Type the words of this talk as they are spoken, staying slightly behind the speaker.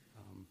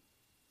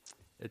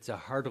It's a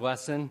hard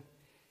lesson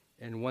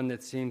and one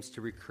that seems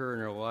to recur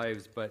in our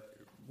lives, but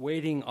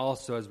waiting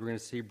also, as we're going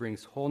to see,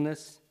 brings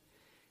wholeness.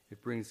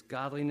 It brings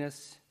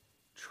godliness,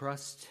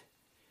 trust,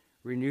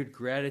 renewed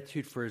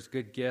gratitude for his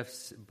good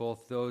gifts,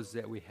 both those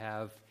that we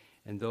have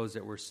and those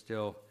that we're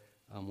still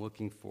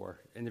looking for.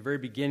 In the very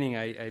beginning,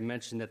 I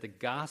mentioned that the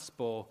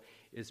gospel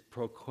is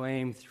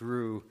proclaimed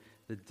through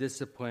the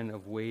discipline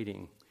of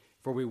waiting.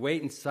 For we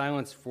wait in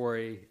silence for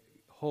a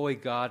holy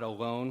God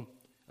alone,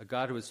 a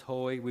God who is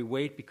holy. We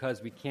wait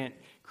because we can't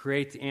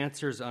create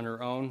answers on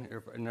our own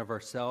and of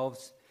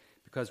ourselves,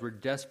 because we're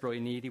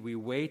desperately needy. We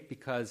wait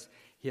because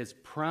he has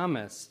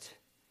promised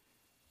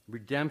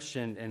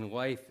redemption and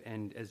life,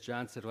 and as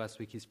John said last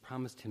week, he's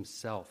promised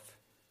himself.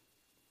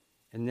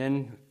 And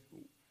then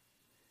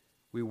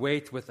we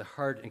wait with the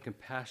heart and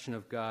compassion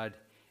of God,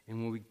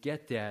 and when we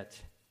get that,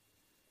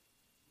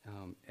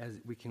 as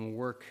we can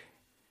work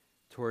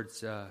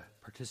towards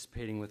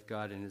participating with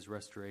God in his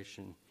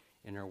restoration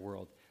in our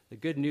world. The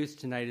good news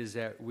tonight is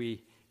that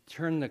we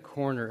turn the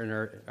corner in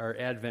our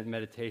Advent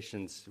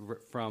meditations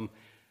from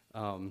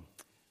some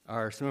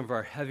of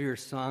our heavier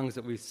songs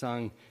that we've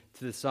sung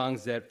to the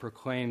songs that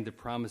proclaim the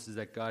promises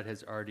that God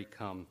has already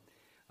come.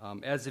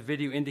 As the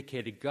video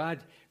indicated,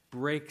 God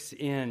breaks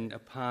in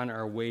upon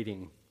our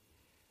waiting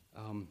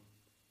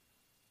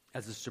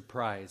as a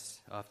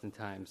surprise,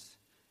 oftentimes.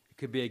 It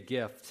could be a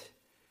gift,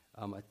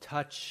 a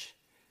touch,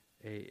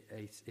 a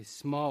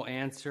small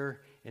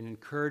answer, an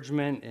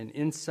encouragement, an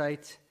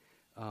insight,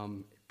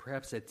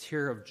 perhaps a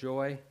tear of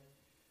joy,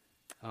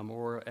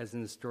 or as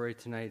in the story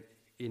tonight,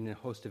 in a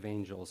host of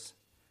angels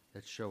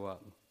that show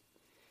up.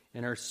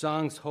 And our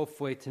songs,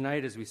 hopefully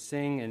tonight as we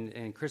sing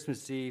and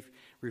Christmas Eve,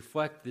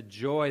 reflect the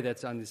joy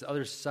that's on this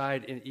other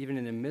side, and even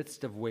in the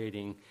midst of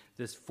waiting,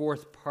 this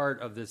fourth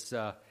part of this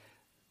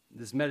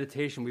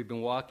meditation we've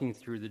been walking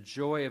through, the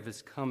joy of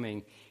his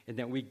coming, and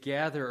that we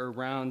gather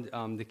around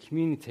the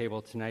communion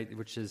table tonight,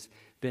 which has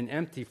been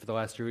empty for the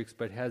last 3 weeks,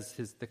 but has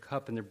the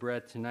cup and the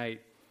bread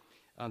tonight,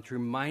 to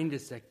remind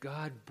us that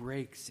God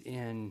breaks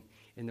in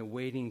the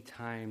waiting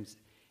times,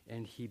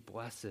 and he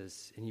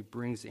blesses, and he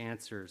brings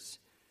answers,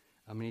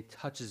 and he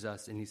touches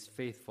us, and he's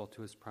faithful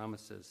to his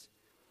promises.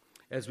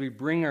 As we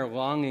bring our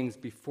longings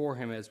before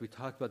him, as we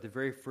talked about the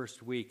very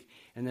first week,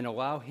 and then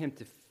allow him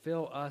to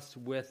fill us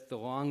with the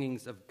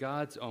longings of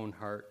God's own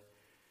heart,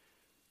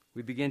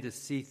 we begin to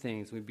see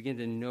things. We begin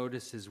to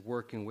notice his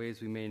work in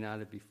ways we may not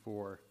have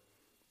before.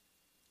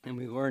 And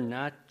we learn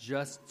not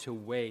just to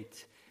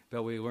wait,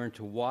 but we learn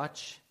to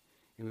watch,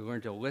 and we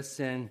learn to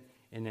listen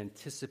and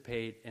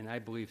anticipate, and I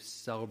believe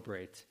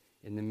celebrate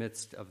in the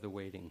midst of the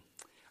waiting.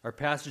 Our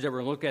passage that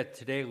we're going to look at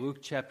today, Luke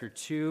chapter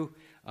 2,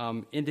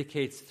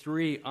 indicates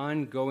 3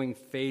 ongoing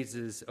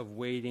phases of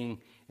waiting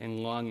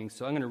and longing.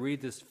 So I'm going to read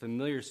this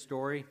familiar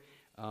story,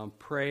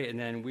 pray, and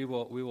then we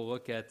will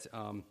look at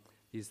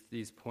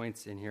these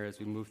points in here as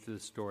we move through the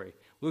story.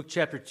 Luke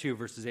chapter 2,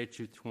 verses 8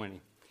 through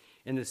 20.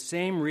 In the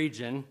same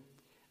region,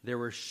 there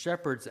were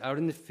shepherds out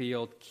in the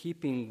field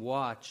keeping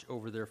watch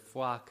over their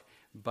flock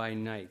by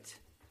night.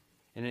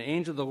 And an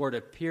angel of the Lord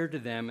appeared to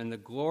them, and the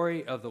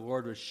glory of the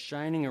Lord was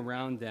shining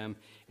around them,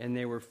 and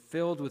they were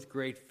filled with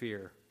great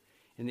fear.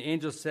 And the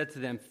angel said to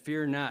them,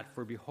 "Fear not,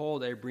 for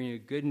behold, I bring you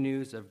good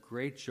news of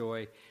great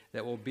joy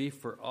that will be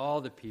for all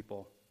the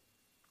people.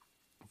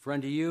 For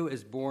unto you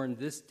is born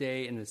this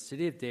day in the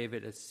city of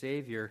David a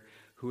Savior,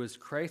 who is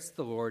Christ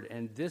the Lord,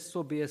 and this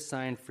will be a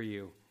sign for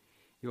you.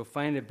 You will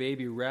find a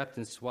baby wrapped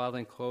in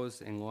swaddling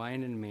clothes and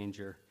lying in a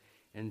manger."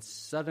 And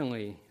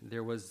suddenly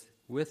there was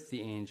with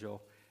the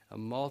angel a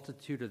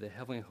multitude of the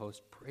heavenly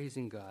host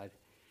praising God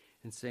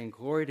and saying,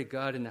 "Glory to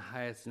God in the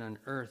highest, and on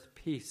earth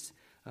peace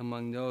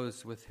among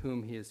those with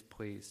whom he is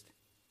pleased."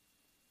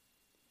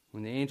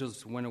 When the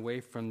angels went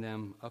away from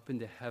them up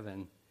into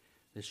heaven,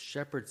 the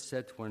shepherds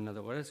said to one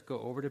another, "Let us go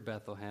over to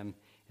Bethlehem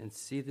and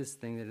see this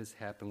thing that has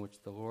happened,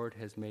 which the Lord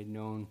has made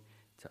known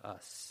to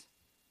us."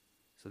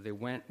 So they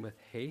went with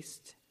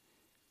haste,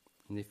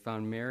 and they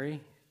found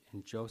Mary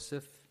and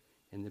Joseph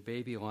and the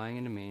baby lying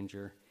in a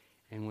manger.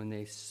 And when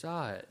they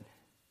saw it,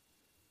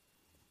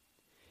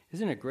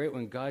 isn't it great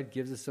when God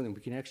gives us something,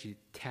 we can actually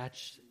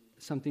attach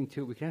something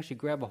to it? We can actually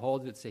grab a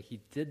hold of it and say,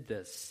 he did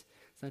this.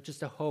 It's not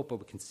just a hope, but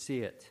we can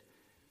see it.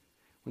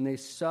 When they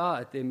saw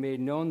it, they made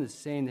known the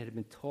saying that had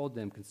been told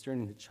them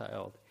concerning the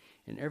child.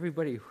 And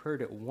everybody who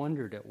heard it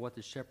wondered at what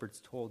the shepherds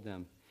told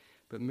them.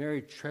 But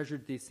Mary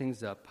treasured these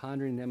things up,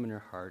 pondering them in her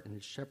heart. And the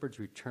shepherds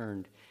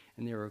returned,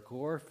 and they were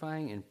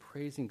glorifying and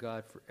praising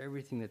God for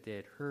everything that they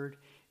had heard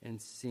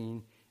and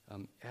seen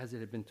as it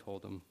had been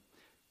told them.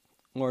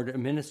 Lord,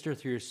 minister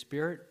through your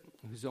Spirit,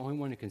 who's the only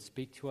one who can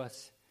speak to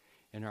us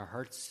in our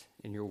hearts,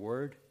 in your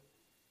word.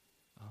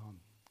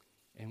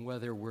 And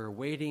whether we're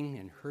waiting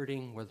and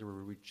hurting, whether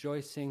we're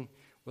rejoicing,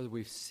 whether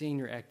we've seen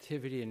your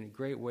activity in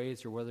great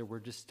ways, or whether we're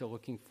just still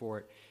looking for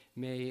it,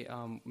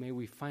 may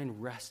we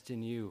find rest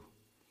in you.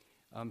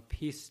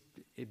 Peace,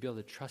 be able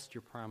to trust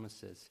your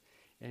promises.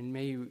 And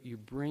may you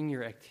bring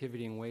your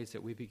activity in ways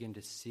that we begin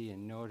to see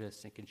and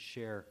notice and can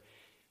share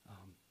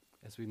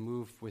as we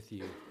move with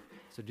you.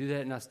 So do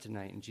that in us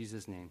tonight. In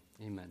Jesus' name,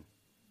 amen.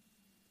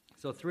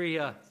 So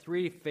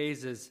three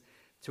phases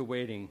to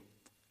waiting.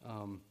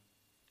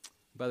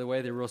 By the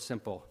way, they're real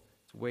simple.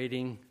 It's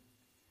waiting,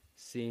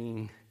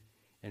 seeing,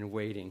 and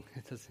waiting.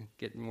 It doesn't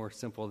get more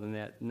simple than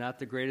that. Not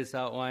the greatest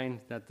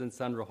outline. That doesn't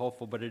sound real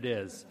hopeful, but it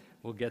is.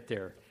 We'll get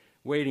there.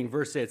 Waiting,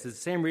 verse 8. It's the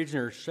same region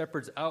are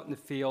shepherds out in the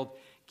field,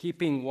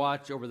 keeping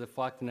watch over the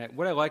flock tonight.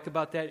 What I like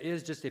about that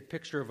is just a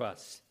picture of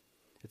us.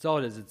 It's all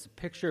it is. It's a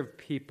picture of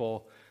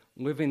people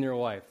living their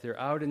life. They're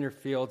out in their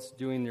fields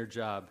doing their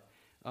job.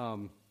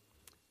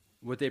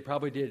 What they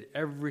probably did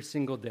every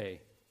single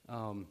day.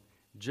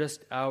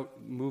 Just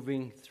out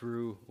moving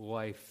through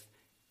life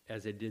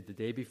as they did the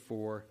day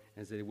before,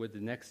 as they would the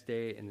next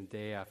day and the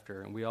day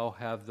after. And we all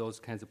have those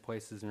kinds of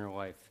places in our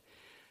life.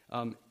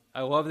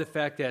 I love the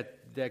fact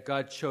that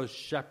God chose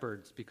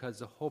shepherds, because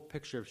the whole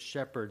picture of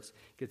shepherds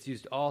gets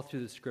used all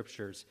through the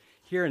Scriptures.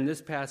 Here in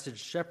this passage,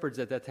 shepherds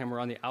at that time were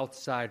on the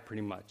outside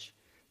pretty much.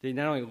 They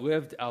not only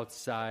lived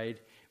outside,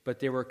 but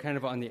they were kind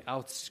of on the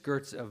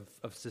outskirts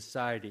of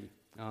society.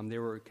 They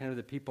were kind of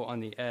the people on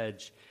the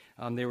edge.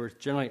 They were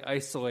generally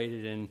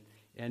isolated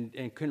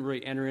and couldn't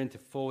really enter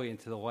fully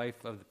into the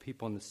life of the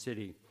people in the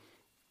city.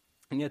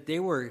 And yet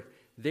they were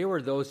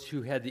those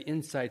who had the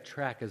inside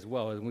track as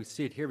well. And we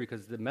see it here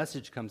because the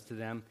message comes to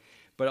them,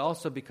 but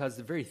also because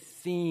the very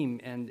theme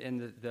and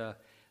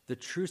the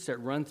truths that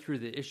run through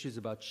the issues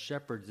about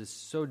shepherds is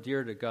so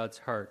dear to God's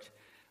heart,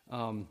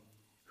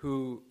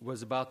 who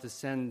was about to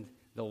send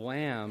the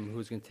Lamb who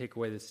was going to take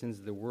away the sins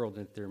of the world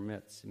into their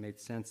midst. It made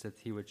sense that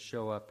he would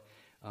show up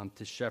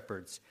to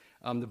shepherds.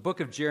 The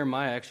book of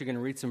Jeremiah, actually going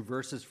to read some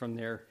verses from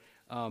there.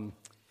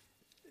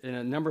 In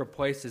a number of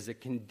places,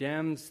 it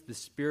condemns the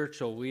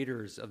spiritual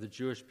leaders of the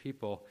Jewish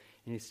people,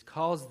 and he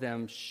calls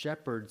them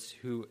shepherds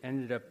who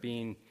ended up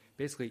being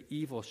basically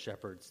evil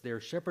shepherds. They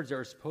were shepherds that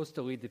were supposed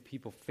to lead the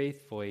people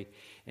faithfully,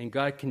 and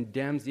God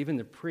condemns even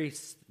the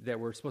priests that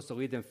were supposed to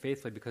lead them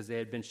faithfully because they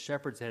had been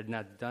shepherds that had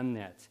not done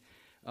that.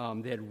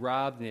 They had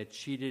robbed and they had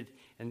cheated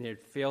and they had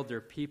failed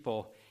their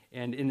people.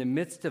 And in the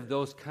midst of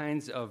those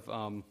kinds of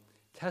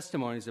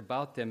testimonies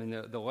about them and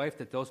the life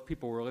that those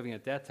people were living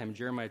at that time,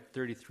 Jeremiah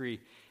 33,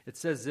 it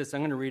says this.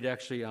 I'm going to read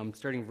actually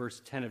starting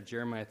verse 10 of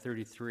Jeremiah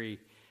 33,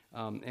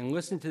 and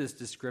listen to this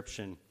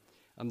description.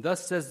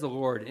 Thus says the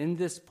Lord, in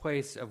this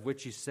place of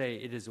which you say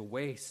it is a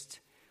waste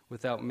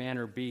without man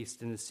or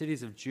beast, in the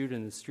cities of Judah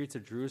and the streets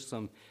of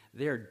Jerusalem,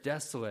 they are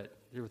desolate.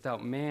 They're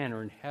without man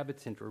or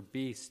inhabitant or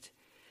beast.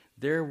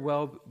 There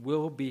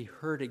will be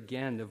heard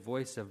again the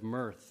voice of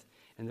mirth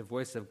and the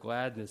voice of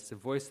gladness, the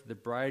voice of the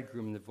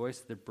bridegroom and the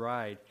voice of the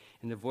bride,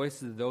 and the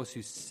voice of those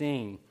who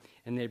sing.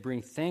 And they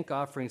bring thank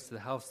offerings to the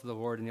house of the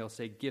Lord, and they'll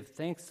say, give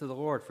thanks to the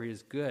Lord, for he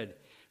is good,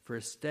 for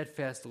his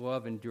steadfast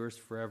love endures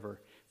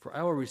forever. For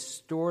I will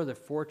restore the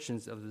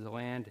fortunes of the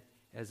land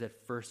as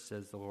at first,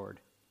 says the Lord.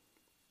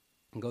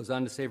 And goes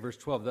on to say, verse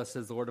 12, thus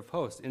says the Lord of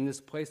hosts, in this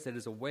place that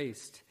is a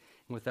waste,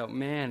 and without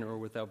man or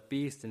without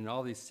beast, and in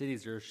all these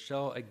cities there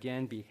shall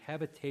again be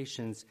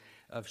habitations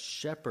of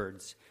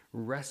shepherds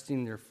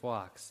resting their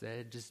flocks that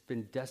had just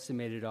been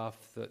decimated off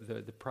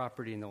the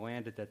property and the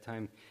land at that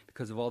time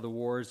because of all the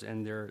wars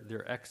and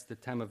the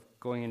time of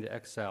going into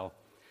exile.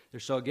 There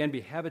shall again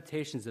be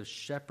habitations of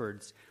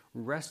shepherds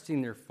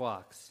resting their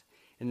flocks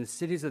in the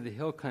cities of the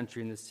hill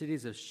country, in the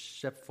cities of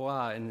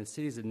Shephelah, in the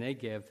cities of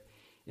Negev,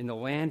 in the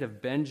land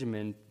of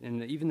Benjamin,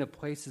 and even the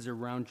places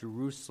around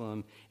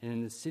Jerusalem, and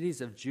in the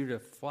cities of Judah,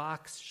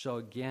 flocks shall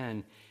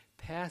again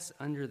pass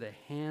under the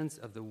hands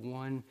of the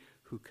one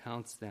who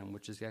counts them,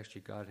 which is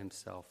actually God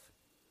himself.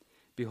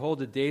 Behold,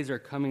 the days are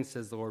coming,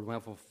 says the Lord, when I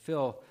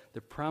fulfill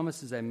the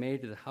promises I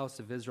made to the house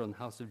of Israel and the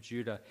house of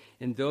Judah.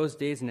 In those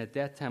days and at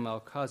that time I will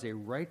cause a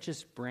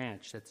righteous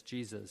branch, that's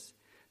Jesus,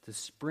 to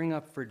spring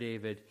up for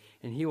David,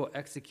 and he will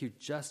execute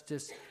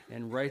justice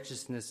and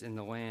righteousness in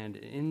the land.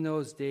 And in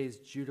those days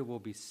Judah will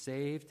be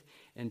saved,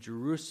 and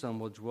Jerusalem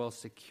will dwell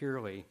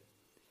securely.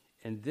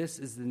 And this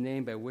is the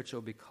name by which it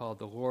will be called,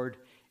 the Lord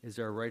is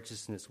our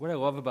righteousness. What I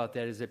love about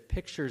that is it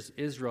pictures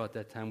Israel at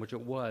that time, which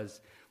it was,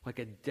 like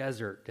a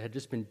desert that had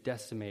just been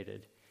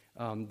decimated.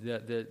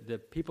 The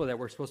people that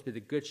were supposed to be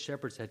the good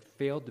shepherds had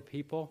failed the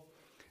people.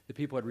 The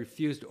people had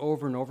refused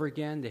over and over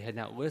again. They had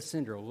not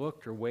listened or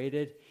looked or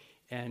waited.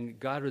 And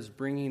God was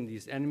bringing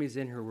these enemies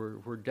in who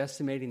were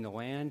decimating the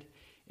land.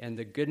 And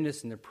the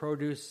goodness and the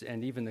produce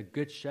and even the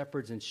good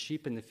shepherds and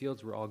sheep in the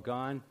fields were all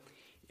gone.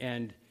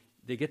 And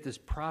they get this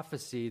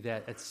prophecy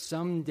that at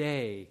some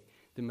day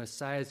the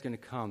Messiah is going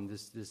to come,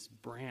 this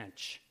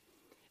branch.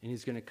 And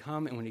he's going to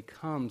come, and when he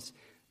comes,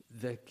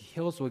 the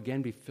hills will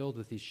again be filled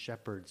with these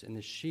shepherds, and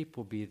the sheep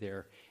will be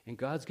there. And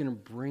God's going to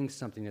bring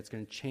something that's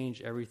going to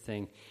change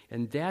everything.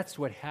 And that's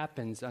what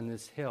happens on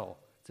this hill.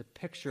 It's a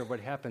picture of what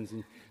happens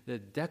in the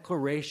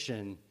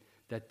declaration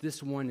that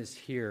this one is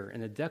here.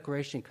 And the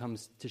declaration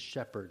comes to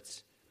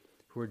shepherds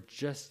who are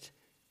just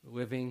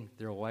living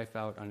their life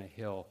out on a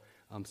hill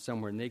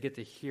somewhere. And they get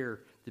to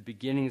hear the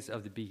beginnings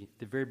of the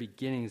very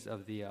beginnings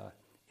of the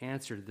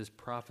answer to this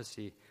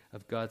prophecy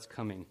of God's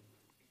coming.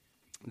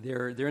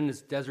 they're in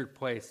this desert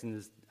place,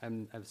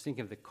 and I was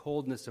thinking of the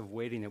coldness of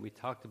waiting that we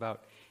talked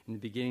about in the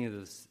beginning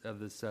of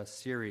this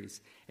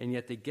series, and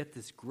yet they get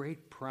this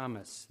great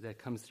promise that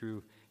comes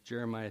through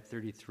Jeremiah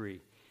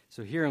 33.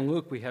 So here in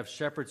Luke, we have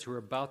shepherds who are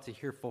about to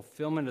hear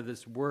fulfillment of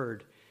this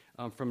word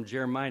from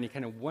Jeremiah, and you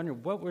kind of wonder,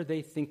 what were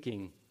they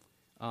thinking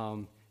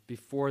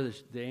before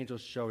the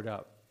angels showed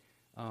up?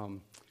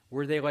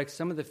 Were they like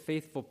some of the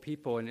faithful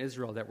people in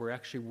Israel that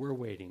were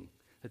waiting,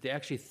 that they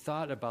actually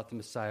thought about the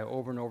Messiah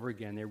over and over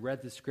again? They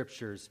read the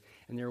scriptures,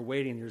 and they were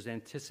waiting. There's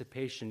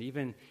anticipation,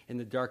 even in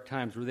the dark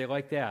times. Were they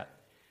like that?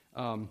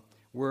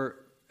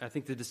 I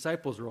think the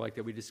disciples were like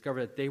that. We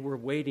discovered that they were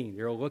waiting,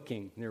 they were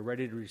looking, and they were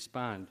ready to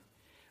respond.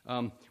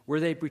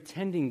 Were they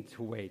pretending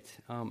to wait?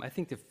 I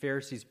think the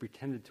Pharisees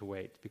pretended to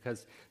wait,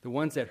 because the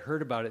ones that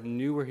heard about it and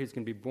knew where he was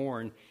going to be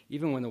born,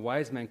 even when the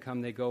wise men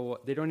come, they don't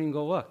even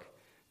go look.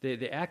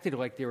 They acted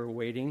like they were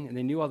waiting, and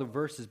they knew all the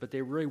verses, but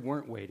they really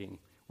weren't waiting.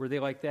 Were they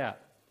like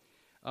that?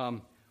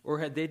 Or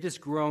had they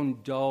just grown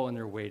dull in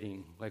their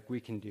waiting, like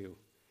we can do?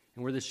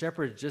 And were the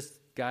shepherds just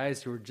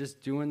guys who were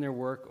just doing their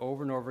work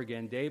over and over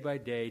again, day by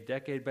day,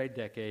 decade by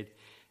decade,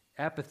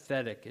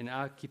 apathetic and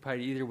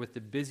occupied either with the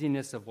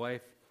busyness of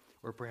life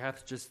or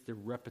perhaps just the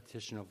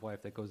repetition of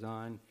life that goes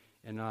on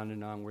and on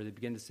and on, where they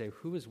begin to say,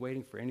 who is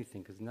waiting for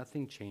anything? Because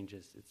nothing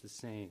changes. It's the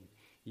same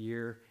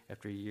year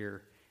after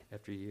year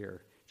after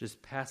year,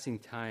 just passing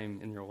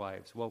time in their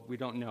lives. Well, we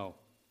don't know.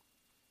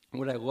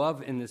 What I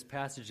love in this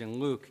passage in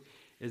Luke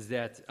is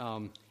that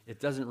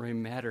it doesn't really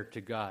matter to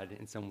God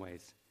in some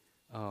ways.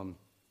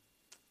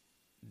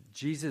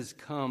 Jesus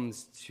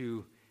comes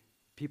to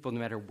people no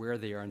matter where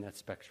they are in that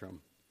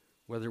spectrum,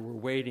 whether we're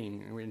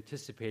waiting and we're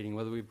anticipating,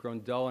 whether we've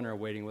grown dull in our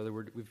waiting, whether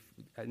we've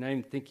not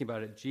even thinking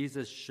about it.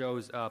 Jesus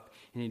shows up,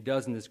 and he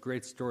does in this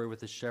great story with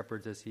the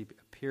shepherds as he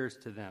appears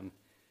to them.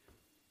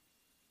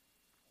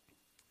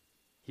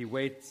 He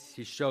waits,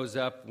 he shows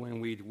up when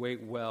we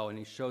wait well, and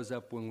he shows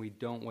up when we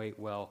don't wait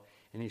well,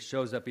 and he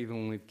shows up even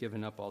when we've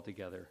given up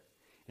altogether.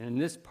 And in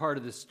this part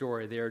of the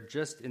story, they are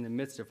just in the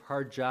midst of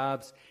hard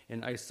jobs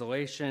and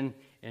isolation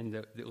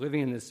and living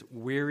in this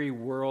weary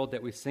world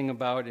that we sing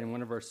about in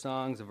one of our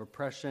songs of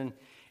oppression.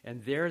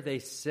 And there they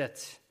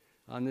sit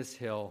on this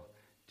hill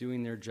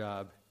doing their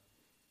job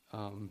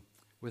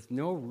with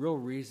no real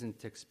reason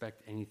to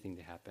expect anything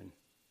to happen.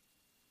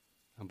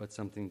 But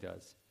something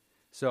does.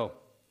 So,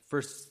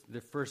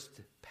 the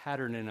first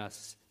pattern in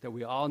us that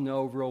we all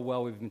know real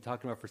well, we've been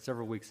talking about for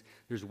several weeks,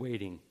 there's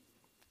waiting.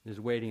 There's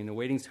waiting, and the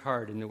waiting's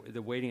hard, and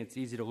the waiting, it's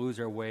easy to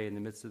lose our way in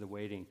the midst of the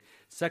waiting.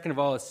 Second of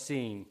all is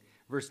seeing.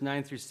 Verse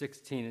 9 through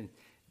 16, and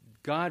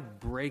God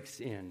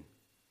breaks in,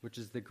 which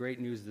is the great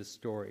news of this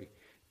story.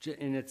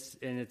 And it's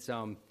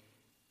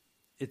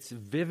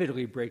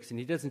vividly breaks in.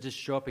 He doesn't just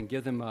show up and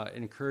give them an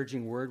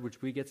encouraging word,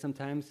 which we get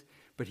sometimes,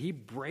 but he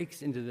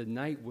breaks into the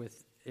night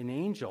with an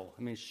angel.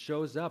 I mean,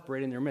 shows up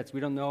right in their midst. We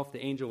don't know if the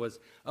angel was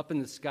up in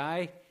the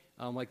sky,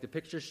 like the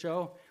pictures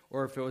show,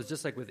 or if it was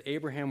just like with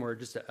Abraham, where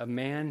just a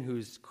man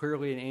who's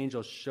clearly an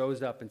angel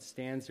shows up and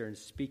stands there and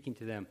speaking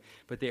to them.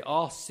 But they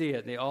all see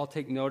it. They all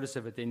take notice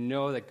of it. They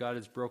know that God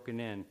has broken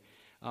in.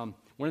 One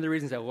of the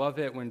reasons I love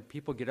it when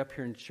people get up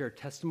here and share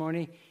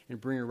testimony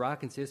and bring a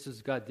rock and say this is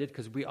what God did,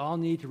 because we all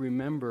need to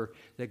remember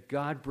that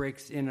God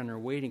breaks in on our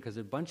waiting, because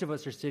a bunch of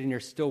us are sitting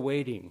there still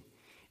waiting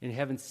and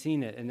haven't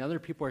seen it, and other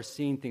people are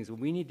seeing things. And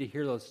we need to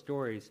hear those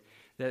stories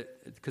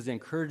because it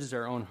encourages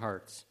our own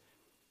hearts.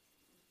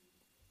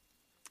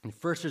 And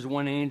first there's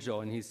one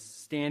angel, and he's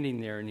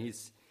standing there, and he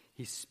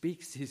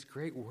speaks these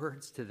great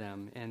words to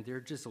them, and they're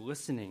just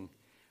listening.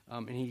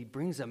 And he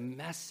brings a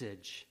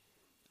message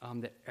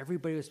that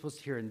everybody was supposed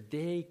to hear, and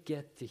they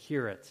get to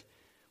hear it.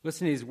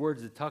 Listen to these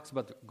words. It talks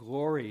about the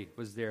glory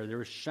was there. They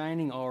were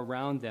shining all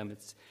around them.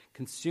 It's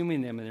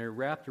consuming them, and they're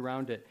wrapped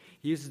around it.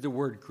 He uses the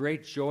word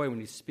great joy when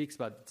he speaks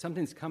about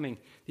something's coming.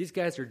 These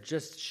guys are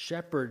just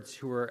shepherds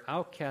who are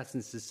outcasts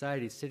in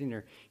society sitting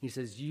there. He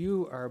says,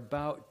 you are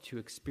about to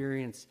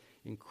experience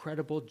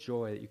incredible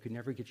joy that you could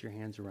never get your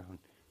hands around.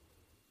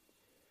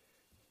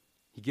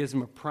 He gives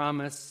them a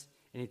promise,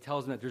 and he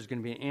tells them that there's going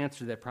to be an answer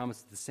to that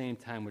promise at the same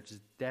time,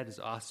 that is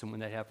awesome when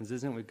that happens,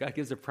 isn't it? God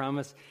gives a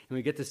promise, and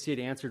we get to see it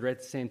answered right at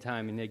the same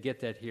time, and they get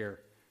that here.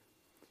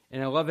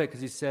 And I love it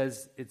because he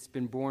says, it's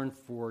been born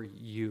for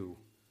you.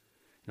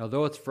 And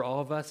although it's for all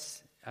of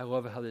us, I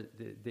love how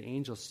the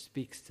angel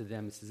speaks to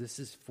them and says, this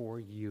is for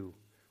you,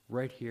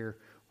 right here,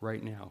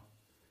 right now.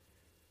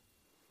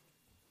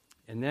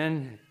 And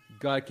then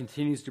God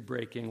continues to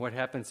break in. What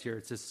happens here?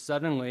 It says,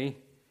 suddenly,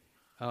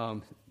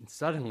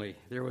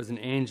 there was an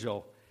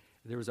angel.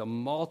 There was a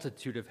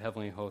multitude of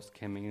heavenly hosts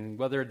coming. And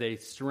whether they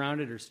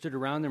surrounded or stood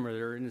around them or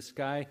they're in the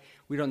sky,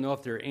 we don't know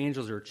if they're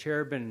angels or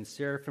cherubim and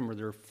seraphim or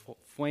they're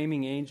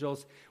flaming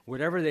angels.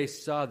 Whatever they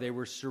saw, they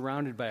were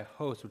surrounded by a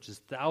host, which is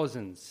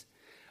thousands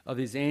of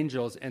these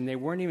angels. And they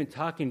weren't even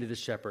talking to the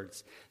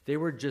shepherds. They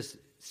were just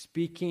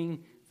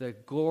speaking the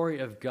glory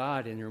of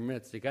God in their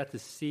midst. They got to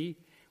see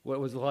what it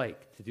was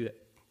like to do that.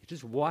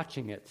 Just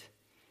watching it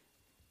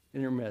in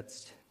their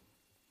midst.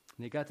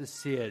 And they got to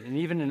see it. And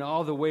even in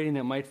all the waiting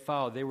that might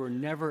follow, they were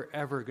never,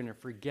 ever going to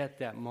forget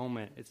that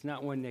moment. It's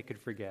not one they could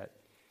forget.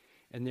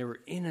 And they were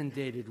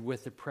inundated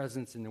with the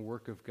presence and the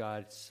work of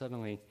God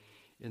suddenly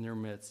in their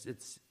midst.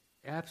 It's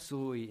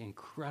absolutely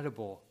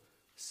incredible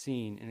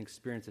scene and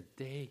experience that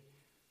they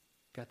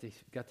got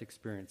to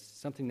experience.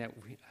 Something that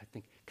I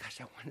think,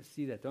 gosh, I want to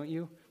see that, don't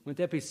you? Wouldn't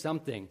that be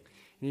something?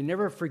 And you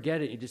never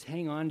forget it. You just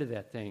hang on to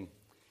that thing.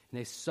 And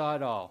they saw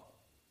it all.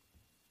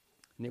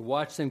 And they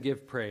watched them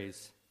give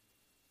praise.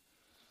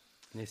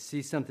 And they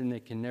see something they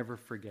can never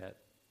forget.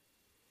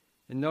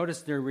 And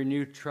notice their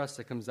renewed trust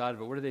that comes out of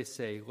it. What do they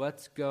say?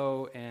 Let's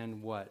go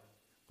and what?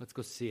 Let's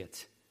go see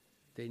it.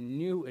 They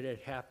knew it had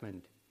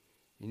happened.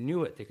 They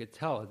knew it. They could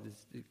tell.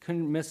 They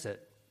couldn't miss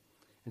it.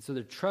 And so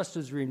their trust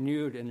was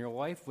renewed, and their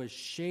life was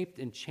shaped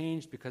and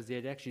changed because they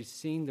had actually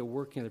seen the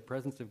working of the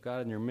presence of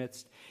God in their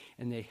midst,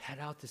 and they head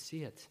out to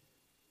see it,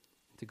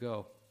 to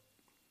go.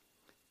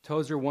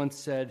 Tozer once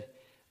said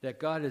that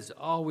God is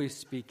always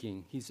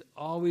speaking. He's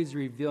always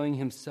revealing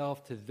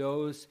himself to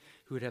those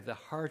who would have the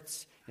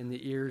hearts and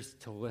the ears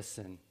to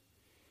listen.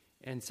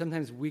 And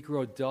sometimes we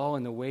grow dull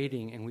in the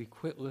waiting, and we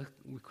quit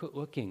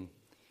looking.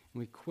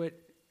 And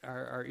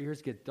our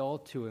ears get dull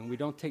to it, and we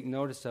don't take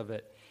notice of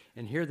it.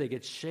 And here they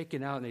get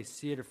shaken out, and they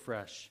see it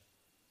afresh.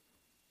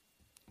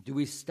 Do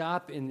we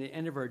stop in the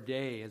end of our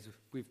day, as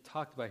we've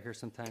talked about here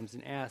sometimes,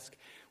 and ask,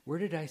 where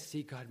did I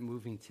see God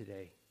moving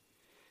today?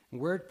 And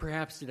where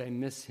perhaps did I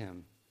miss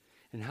him?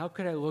 And how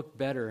could I look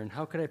better? And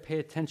how could I pay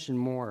attention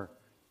more?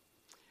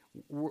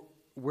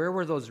 Where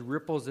were those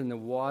ripples in the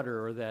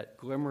water or that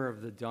glimmer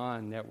of the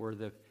dawn that were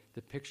the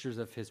pictures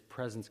of his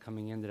presence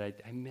coming in that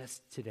I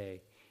missed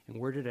today? And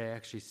where did I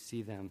actually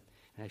see them?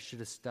 And I should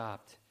have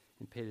stopped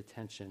and paid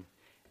attention.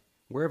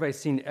 Where have I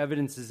seen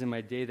evidences in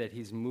my day that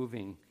he's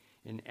moving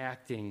and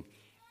acting?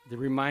 The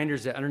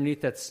reminders that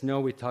underneath that snow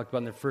we talked about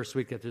in the first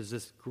week, that there's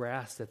this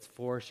grass that's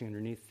flourishing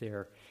underneath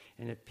there.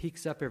 And it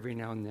peeks up every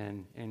now and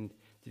then. And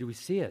did we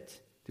see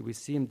it? Did we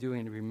see him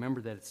doing it?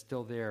 Remember that it's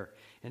still there.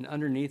 And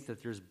underneath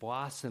that there's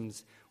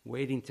blossoms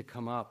waiting to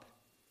come up.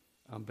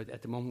 But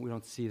at the moment we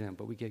don't see them,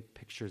 but we get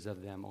pictures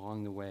of them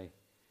along the way.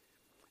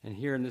 And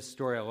here in this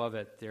story, I love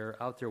it.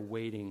 They're out there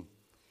waiting.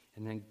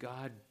 And then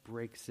God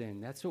breaks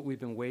in. That's what we've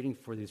been waiting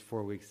for these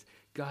 4 weeks.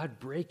 God,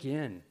 break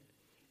in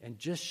and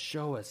just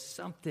show us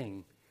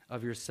something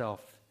of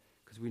yourself,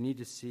 because we need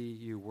to see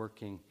you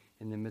working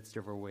in the midst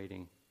of our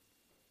waiting.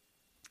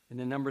 And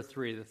then number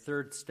 3, the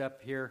third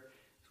step here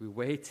is we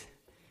wait,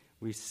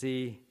 we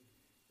see,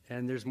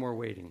 and there's more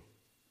waiting.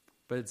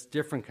 But it's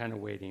different kind of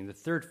waiting. The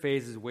third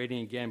phase is waiting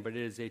again, but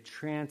it is a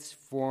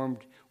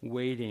transformed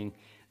waiting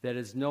that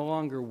is no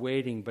longer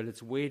waiting, but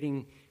it's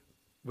waiting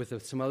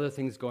with some other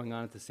things going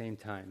on at the same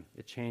time.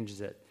 It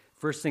changes it.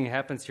 First thing that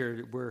happens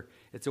here, where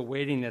it's a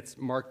waiting that's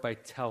marked by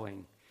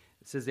telling.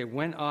 It says they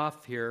went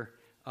off here.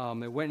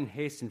 They went in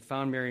haste and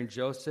found Mary and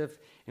Joseph.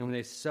 And when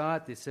they saw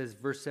it, it says,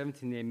 verse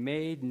 17, they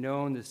made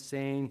known the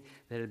saying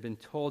that had been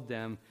told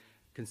them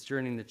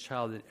concerning the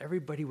child. And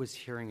everybody was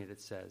hearing it, it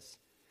says.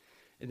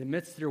 In the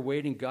midst of their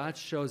waiting, God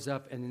shows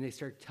up, and then they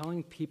start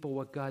telling people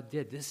what God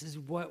did. This is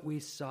what we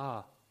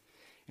saw.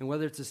 And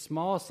whether it's the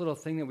smallest little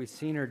thing that we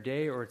see in our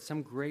day, or it's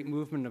some great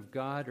movement of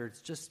God, or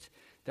it's just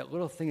that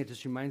little thing that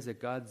just reminds that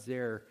God's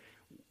there,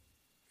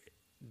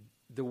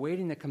 the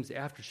waiting that comes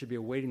after should be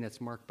a waiting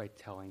that's marked by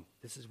telling.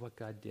 This is what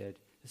God did.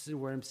 This is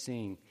what I'm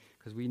seeing,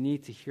 because we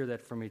need to hear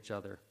that from each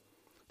other.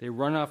 They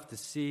run off to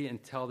see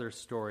and tell their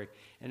story.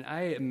 And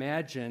I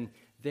imagine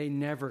they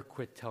never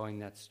quit telling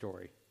that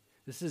story.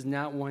 This is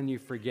not one you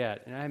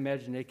forget. And I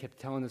imagine they kept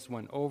telling this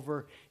one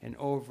over and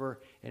over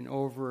and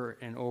over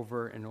and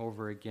over and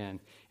over again.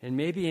 And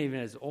maybe even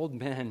as old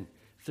men,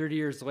 30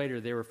 years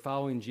later, they were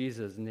following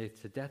Jesus, and they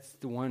said, that's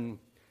the one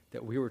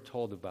that we were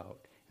told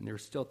about. And they were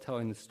still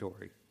telling the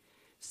story.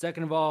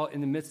 Second of all,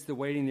 in the midst of the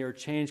waiting, they were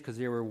changed because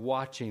they were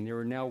watching. They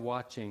were now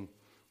watching. It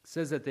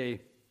says that the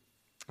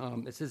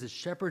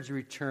shepherds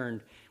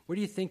returned. What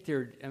do you think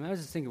and I was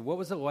just thinking, what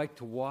was it like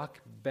to walk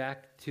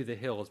back to the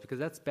hills? Because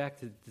that's back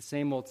to the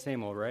same old,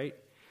 right?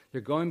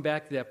 They're going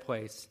back to that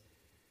place.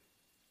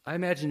 I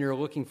imagine they're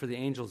looking for the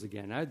angels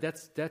again.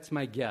 That's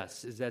my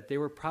guess, is that they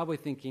were probably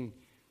thinking,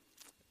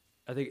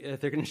 I think if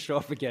they're going to show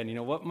up again,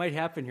 what might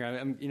happen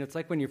here? It's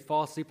like when you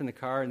fall asleep in the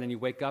car and then you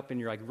wake up and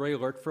you're like really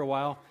alert for a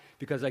while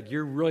because like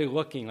you're really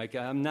looking like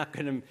I'm not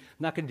going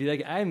to do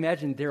that. I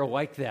imagine they're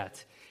like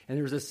that, and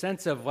there was a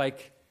sense of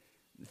like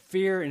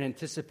fear and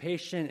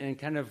anticipation and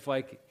kind of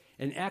like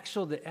the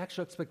actual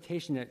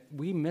expectation that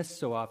we miss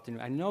so often.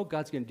 I know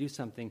God's going to do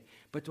something,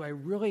 but do I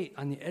really,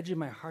 on the edge of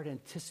my heart,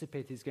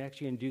 anticipate that He's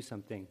actually going to do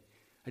something?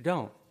 I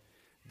don't.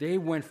 They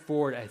went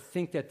forward. I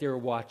think that they were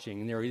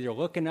watching, and they were either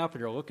looking up or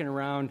they were looking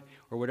around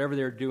or whatever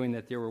they were doing,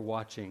 that they were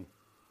watching.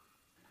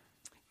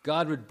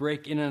 God would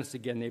break in on us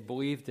again. They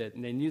believed it,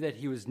 and they knew that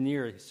He was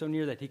near, so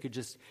near that He could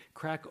just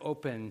crack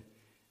open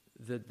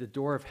the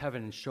door of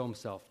heaven and show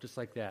Himself, just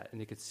like that. And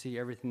they could see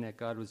everything that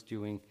God was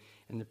doing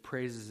and the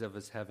praises of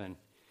His heaven.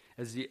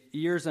 As the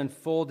years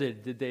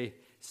unfolded, did they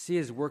see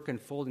His work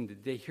unfolding?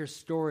 Did they hear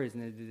stories,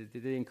 and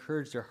did they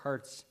encourage their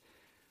hearts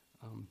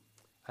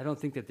I don't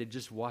think that they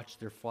just watched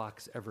their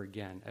flocks ever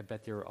again. I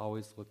bet they were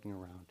always looking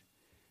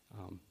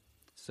around.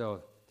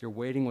 So their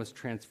waiting was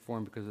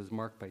transformed because it was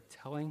marked by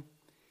telling, and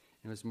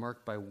it was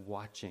marked by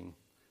watching.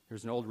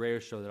 There's an old radio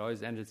show that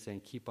always ended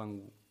saying, keep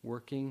on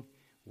working,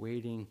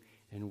 waiting,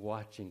 and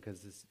watching,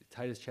 because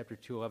Titus chapter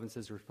 2:11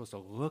 says we're supposed to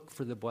look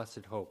for the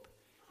blessed hope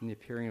in the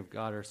appearing of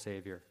God our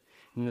Savior.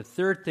 And the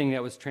third thing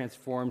that was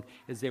transformed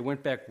is they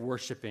went back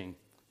worshiping.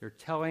 They're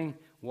telling,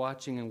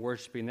 watching, and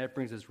worshiping. That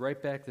brings us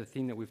right back to the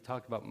theme that we've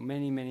talked about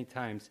many, many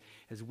times.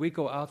 As we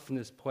go out from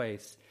this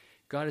place,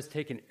 God has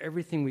taken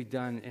everything we've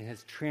done and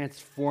has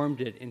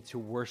transformed it into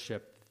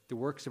worship. The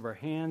works of our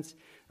hands,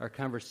 our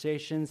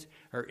conversations,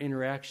 our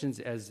interactions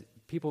as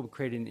people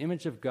create an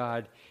image of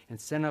God and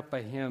sent up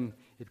by Him,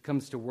 it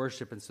comes to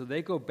worship. And so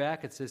they go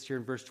back, it says here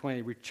in verse 20,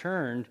 they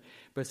returned,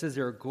 but it says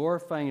they were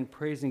glorifying and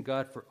praising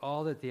God for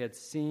all that they had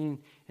seen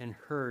and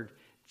heard,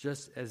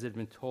 just as it had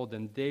been told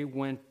them. They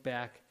went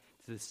back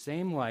to the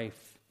same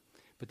life,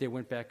 but they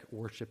went back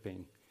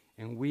worshiping.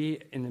 And we,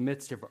 in the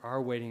midst of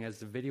our waiting, as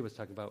the video was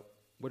talking about,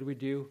 what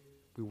do?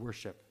 We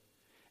worship.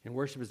 And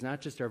worship is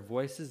not just our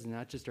voices,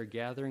 not just our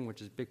gathering,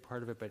 which is a big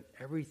part of it, but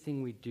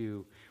everything we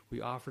do,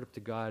 we offer it up to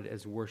God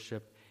as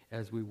worship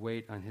as we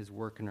wait on His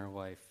work in our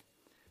life.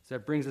 So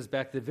that brings us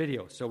back to the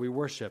video. So we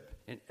worship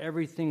in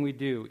everything we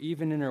do,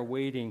 even in our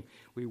waiting.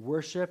 We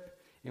worship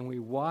and we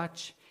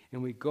watch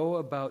and we go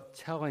about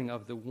telling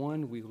of the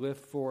one we live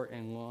for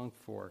and long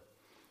for.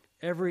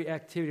 Every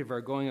activity of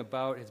our going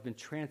about has been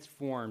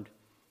transformed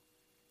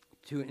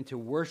into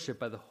worship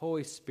by the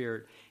Holy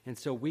Spirit. And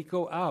so we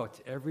go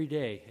out every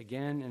day,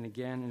 again and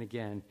again and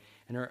again,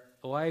 and our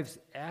lives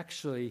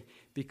actually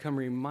become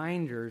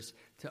reminders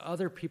to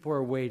other people who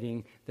are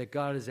waiting that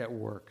God is at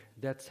work.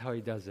 That's how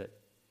He does it.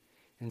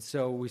 And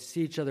so we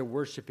see each other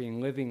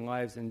worshiping, living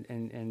lives,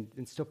 and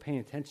still paying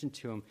attention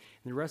to Him.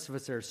 And the rest of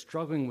us that are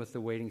struggling with the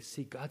waiting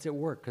see God's at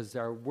work, because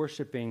our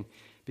worshiping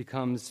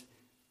becomes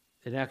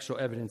an actual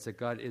evidence that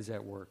God is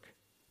at work,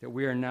 that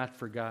we are not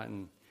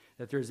forgotten,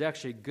 that there's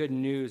actually good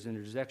news and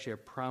there's actually a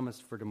promise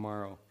for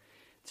tomorrow.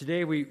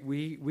 Today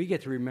we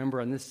get to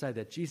remember on this side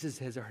that Jesus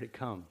has already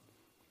come.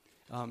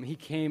 He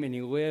came and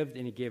He lived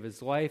and He gave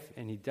His life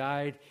and He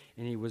died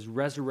and He was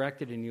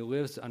resurrected and He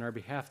lives on our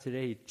behalf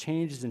today. He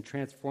changes and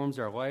transforms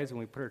our lives when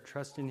we put our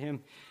trust in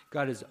Him.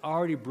 God has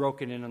already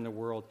broken in on the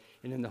world,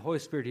 and in the Holy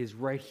Spirit He is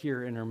right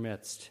here in our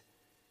midst.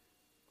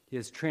 He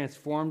has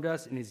transformed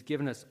us, and He's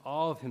given us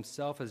all of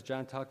Himself, as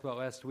John talked about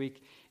last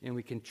week, and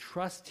we can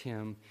trust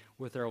Him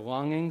with our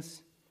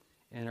longings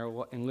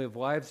and live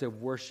lives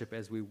of worship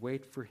as we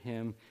wait for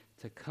Him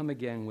to come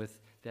again with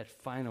that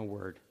final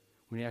word,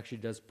 when He actually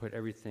does put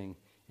everything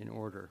in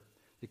order.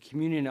 The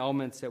communion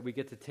elements that we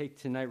get to take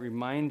tonight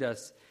remind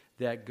us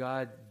that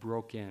God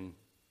broke in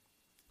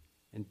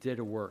and did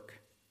a work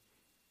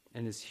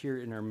and is here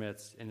in our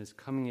midst and is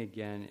coming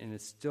again and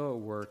is still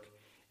at work,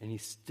 and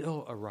He's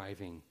still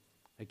arriving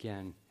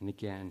again and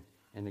again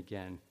and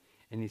again.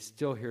 And He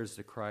still hears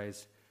the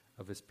cries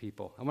of His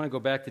people. I want to go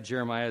back to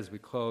Jeremiah as we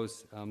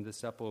close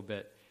this up a little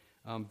bit.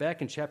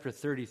 Back in chapter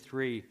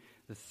 33,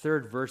 the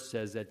third verse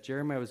says that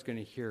Jeremiah was going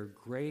to hear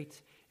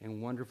great and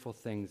wonderful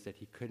things that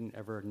he couldn't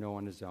ever know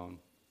on his own.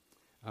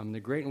 The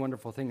great and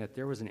wonderful thing that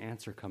there was an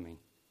answer coming.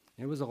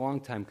 It was a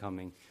long time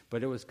coming,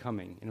 but it was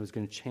coming, and it was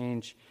going to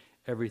change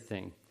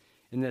everything.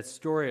 In that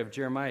story of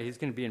Jeremiah, he's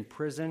going to be in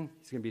prison.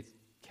 He's going to be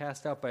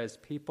cast out by his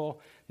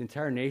people. The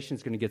entire nation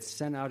is going to get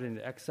sent out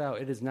into exile.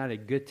 It is not a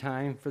good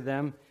time for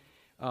them.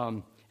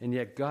 And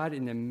yet God,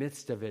 in the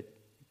midst of it,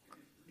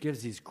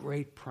 gives these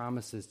great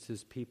promises to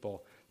His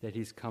people that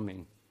He's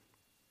coming.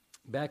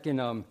 Back in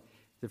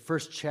the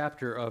first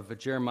chapter of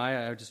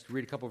Jeremiah, I'll just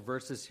read a couple of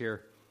verses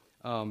here.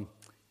 The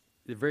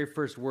very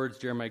first words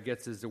Jeremiah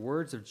gets is the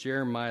words of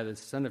Jeremiah, the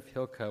son of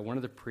Hilkiah, one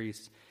of the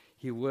priests.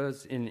 He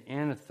was in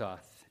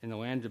Anathoth, in the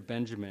land of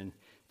Benjamin,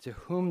 to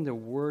whom the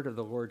word of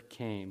the Lord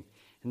came.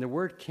 And the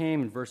word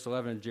came in verse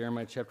 11 of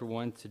Jeremiah chapter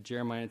 1 to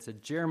Jeremiah and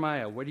said,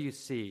 Jeremiah, what do you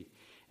see?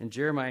 And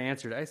Jeremiah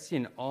answered, I see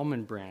an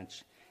almond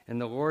branch. And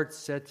the Lord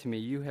said to me,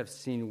 you have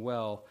seen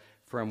well,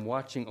 for I'm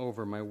watching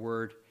over my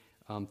word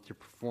to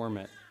perform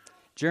it.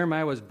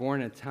 Jeremiah was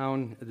born in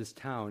this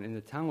town, and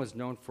the town was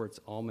known for its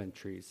almond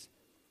trees.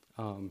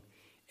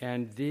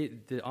 And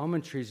the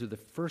almond trees were the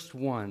first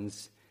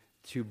ones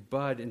to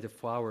bud into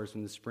flowers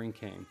when the spring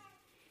came.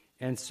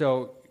 And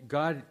so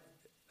God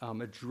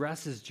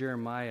addresses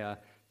Jeremiah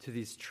to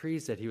these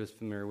trees that he was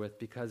familiar with,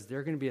 because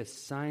they're going to be a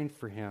sign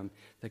for him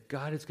that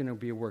God is going to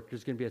be at work.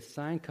 There's going to be a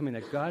sign coming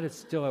that God is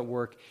still at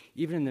work,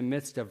 even in the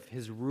midst of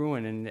his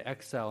ruin and the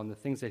exile and the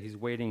things that he's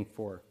waiting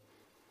for.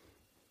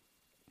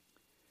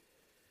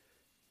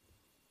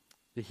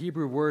 The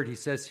Hebrew word, he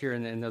says here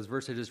in those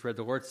verses I just read,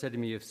 the Lord said to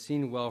me, you have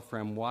seen well, for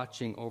I'm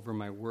watching over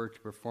my word to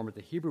perform it.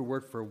 The Hebrew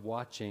word for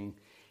watching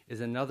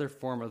is another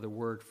form of the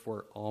word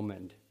for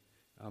almond.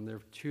 There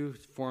are two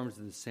forms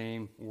of the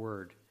same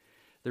word.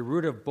 The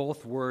root of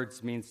both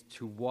words means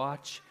to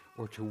watch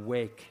or to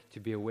wake, to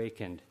be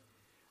awakened.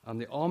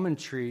 The almond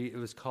tree, it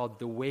was called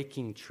the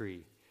waking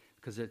tree,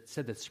 because it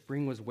said that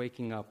spring was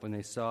waking up when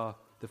they saw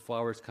the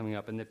flowers coming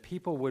up, and that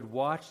people would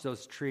watch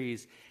those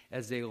trees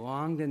as they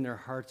longed in their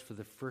hearts for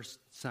the first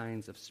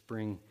signs of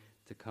spring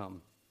to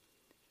come.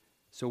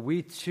 So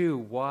we too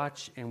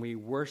watch and we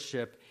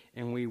worship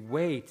and we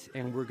wait,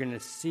 and we're going to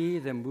see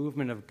the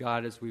movement of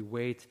God as we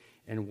wait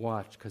and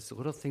watch, because the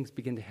little things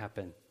begin to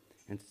happen.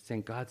 And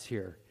saying, God's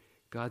here.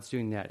 God's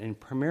doing that. And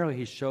primarily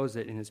he shows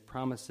it in his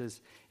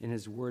promises, in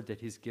his word that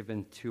he's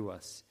given to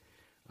us.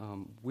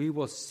 We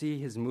will see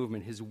his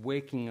movement, his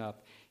waking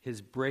up,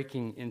 his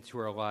breaking into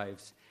our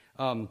lives.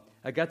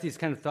 I got these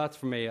kind of thoughts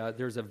from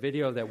there's a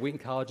video that Wheaton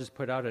College has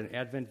put out, an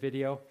Advent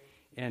video,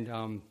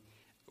 and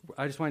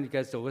I just wanted you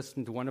guys to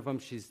listen to one of them.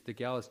 The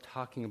gal is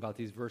talking about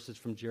these verses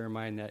from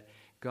Jeremiah, and that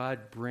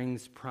God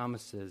brings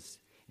promises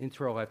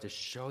into our life to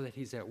show that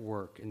he's at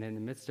work, and in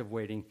the midst of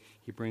waiting,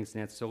 he brings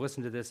an answer. So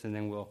listen to this, and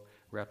then we'll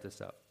wrap this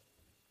up.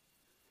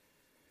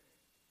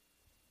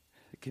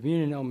 The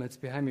communion elements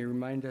behind me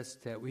remind us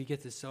that we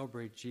get to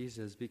celebrate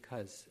Jesus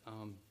because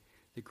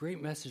the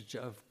great message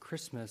of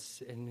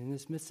Christmas, and in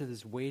this midst of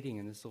this waiting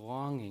and this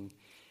longing,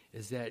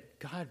 is that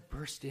God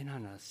burst in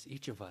on us,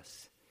 each of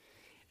us.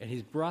 And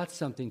he's brought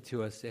something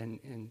to us,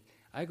 and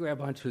I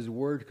grab onto his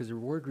word because the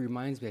word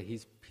reminds me that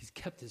he's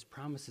kept his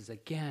promises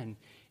again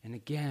and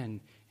again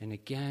and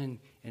again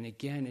and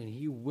again, and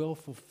he will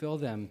fulfill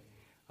them.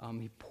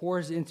 He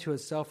pours into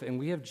himself, and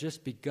we have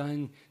just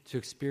begun to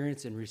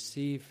experience and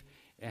receive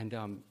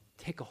and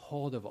take a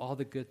hold of all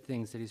the good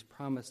things that he's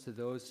promised to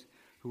those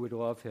who would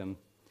love him.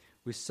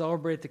 We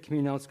celebrate the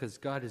communion because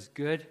God is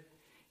good.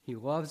 He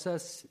loves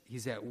us.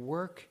 He's at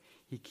work.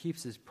 He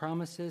keeps his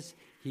promises.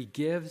 He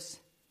gives.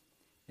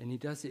 And he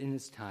does it in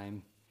his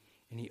time.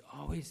 And he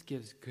always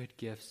gives good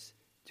gifts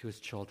to his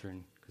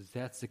children, because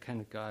that's the kind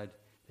of God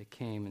that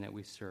came and that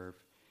we serve.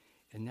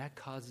 And that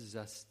causes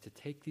us to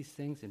take these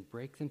things and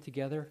break them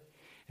together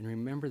and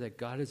remember that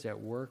God is at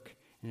work.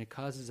 And it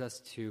causes us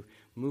to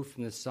move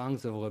from the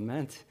songs of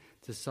lament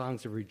to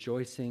songs of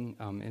rejoicing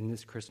in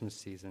this Christmas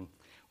season.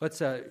 Let's,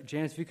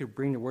 Janice, if you could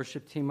bring the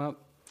worship team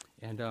up.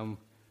 And I'm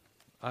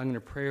going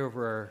to pray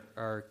over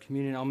our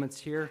communion elements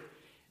here.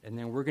 And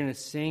then we're going to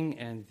sing,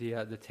 and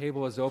the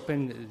table is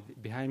open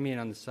behind me and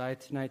on the side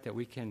tonight, that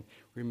we can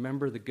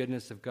remember the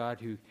goodness of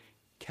God who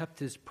kept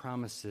his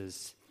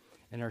promises.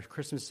 And our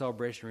Christmas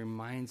celebration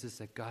reminds us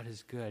that God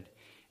is good,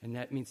 and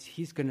that means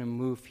he's going to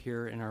move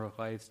here in our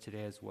lives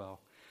today as well.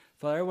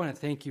 Father, I want to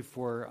thank you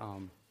for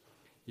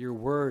your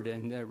word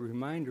and that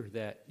reminder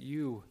that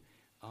you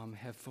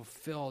have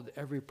fulfilled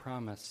every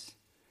promise,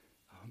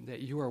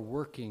 that you are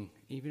working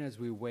even as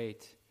we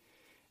wait.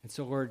 And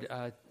so, Lord,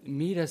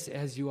 meet us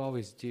as you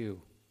always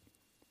do,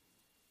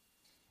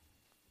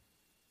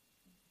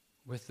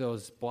 with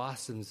those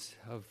blossoms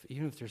of,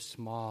 even if they're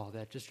small,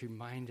 that just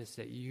remind us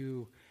that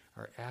you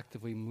are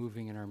actively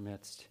moving in our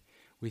midst.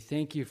 We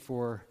thank you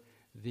for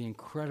the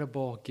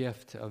incredible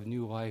gift of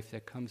new life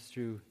that comes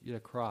through the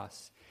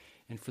cross,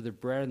 and for the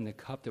bread and the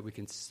cup that we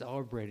can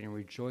celebrate and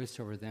rejoice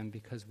over them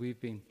because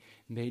we've been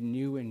made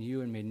new in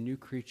you and made new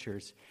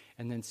creatures.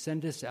 And then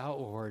send us out,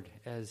 Lord,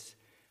 as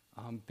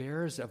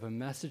bearers of a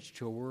message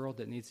to a world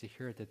that needs to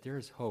hear it, that there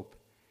is hope,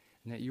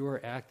 and that you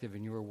are active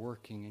and you are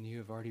working, and you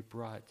have already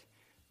brought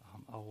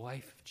a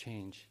life of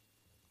change.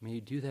 May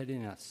you do that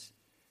in us.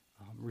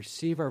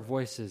 Receive our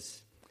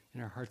voices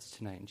in our hearts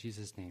tonight. In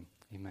Jesus' name,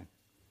 amen.